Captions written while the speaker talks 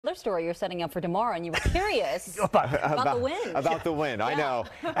Other story you're setting up for tomorrow, and you were curious about the wind. About the wind, I know.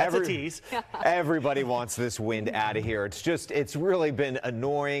 That's a tease. Everybody wants this wind out of here. It's really been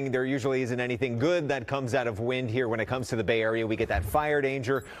annoying. There usually isn't anything good that comes out of wind here when it comes to the Bay Area. We get that fire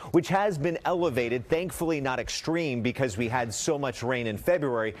danger, which has been elevated. Thankfully, not extreme because we had so much rain in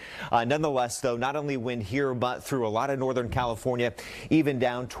February. Nonetheless, though, not only wind here, but through a lot of Northern California, even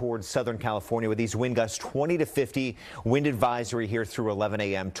down towards Southern California with these wind gusts 20 to 50. Wind advisory here through 11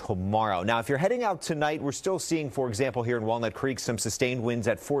 a.m. tomorrow. Now, if you're heading out tonight, we're still seeing, for example, here in Walnut Creek, some sustained winds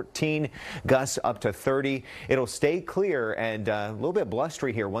at 14, gusts up to 30. It'll stay clear and a little bit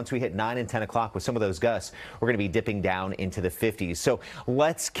blustery here once we hit 9 and 10 o'clock with some of those gusts. We're going to be dipping down into the 50s. So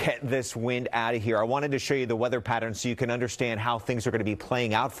let's get this wind out of here. I wanted to show you the weather pattern so you can understand how things are going to be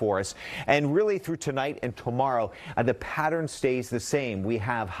playing out for us. And really through tonight and tomorrow, the pattern stays the same. We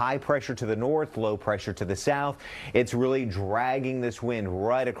have high pressure to the north, low pressure to the south. It's really dragging this wind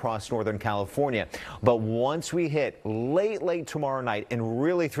right across Northern California. But once we hit late tomorrow night and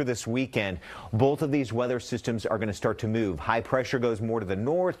really through this weekend, both of these weather systems are going to start to move. High pressure goes more to the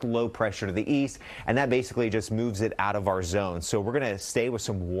north, low pressure to the east, and that basically just moves it out of our zone. So we're going to stay with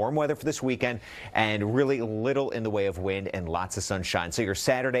some warm weather for this weekend and really little in the way of wind and lots of sunshine. So your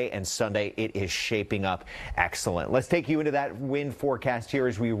Saturday and Sunday, it is shaping up excellent. Let's take you into that wind forecast here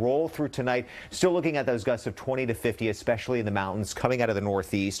as we roll through tonight. Still looking at those gusts of 20 to 50, especially in the mountains coming out of the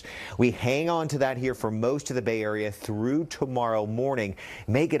northeast. We hang on to that here for most of the Bay Area through tomorrow morning.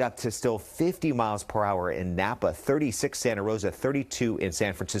 May get up to still 50 miles per hour in Napa, 36 Santa Rosa, 32 in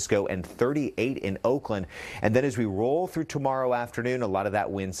San Francisco, and 38 in Oakland. And then as we roll through tomorrow afternoon, a lot of that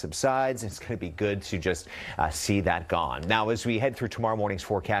wind subsides. It's going to be good to just see that gone. Now, as we head through tomorrow morning's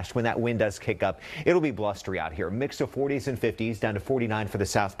forecast, when that wind does kick up, it'll be blustery out here. Mix of 40s and 50s, down to 49 for the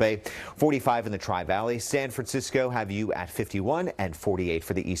South Bay, 45 in the Tri-Valley. San Francisco have you at 51 and 48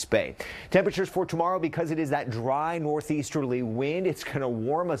 for the East Bay. Temperatures for tomorrow, because it is that dry northeasterly wind, it's going to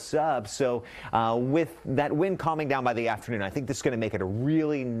warm us up. So with that wind calming down by the afternoon, I think this is going to make it a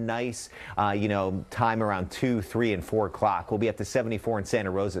really nice, time around 2, 3, and 4 o'clock. We'll be up to 74 in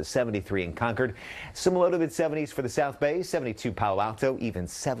Santa Rosa, 73 in Concord. Some low to mid 70s for the South Bay, 72 Palo Alto, even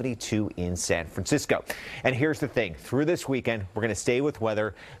 72 in San Francisco. And here's the thing. Through this weekend, we're going to stay with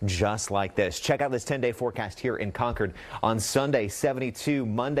weather just like this. Check out this 10-day forecast here in Concord. On Sunday, 72,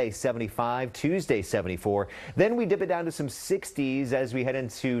 Monday, 75, Tuesday, 74. Then we dip it down to some 60s as we head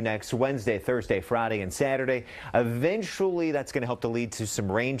into next Wednesday, Thursday, Friday, and Saturday. Eventually, that's going to help to lead to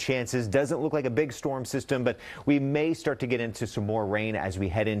some rain chances. Doesn't look like a big storm system, but we may start to get into some more rain as we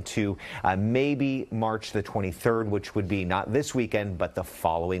head into maybe March the 23rd, which would be not this weekend, but the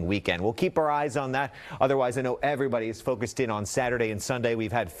following weekend. We'll keep our eyes on that. Otherwise, I know everybody is focused in on Saturday and Sunday.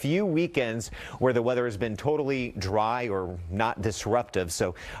 We've had few weekends where the weather has been totally dry or not disruptive.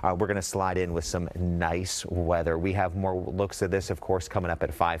 So we're going to slide in with some nice weather. We have more looks at this, of course, coming up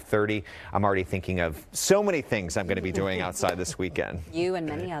at 5:30. I'm already thinking of so many things I'm going to be doing outside this weekend. You and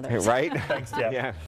many others. Right? Thanks, Jeff. Yeah.